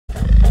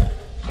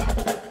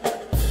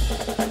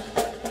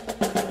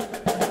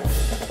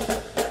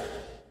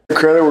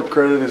credit where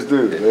credit is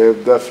due. They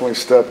have definitely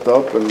stepped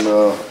up and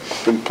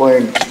been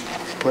playing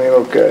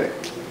okay.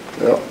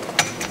 Yeah.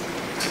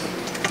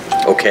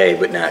 Okay,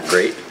 but not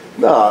great.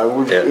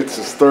 No, it's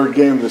his third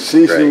game of the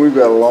season. Right. We've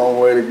got a long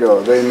way to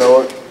go. They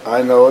know it.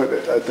 I know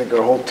it. I think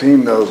our whole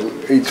team knows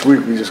it. Each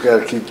week we just got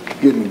to keep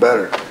getting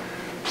better.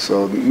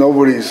 So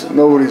nobody's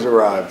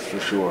arrived for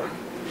sure.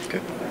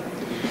 Okay.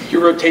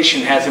 Your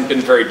rotation hasn't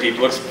been very deep.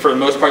 Looks for the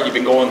most part you've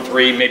been going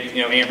three.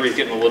 Maybe Ambry's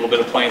getting a little bit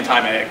of playing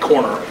time at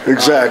corner.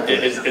 Exactly.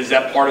 Is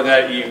that part of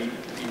that? You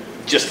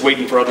just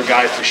waiting for other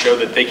guys to show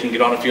that they can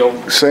get on the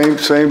field? Same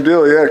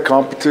deal. Yeah,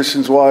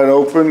 competition's wide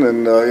open,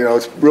 and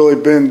it's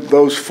really been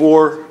those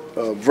four.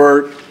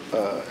 Vert,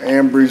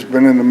 Ambry's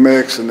been in the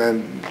mix, and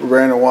then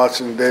Brandon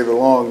Watson and David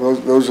Long.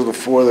 Those are the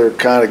four that are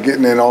kind of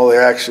getting in all the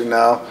action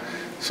now.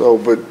 So,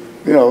 but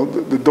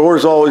the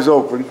door's always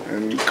open,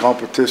 and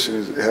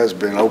competition has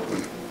been open.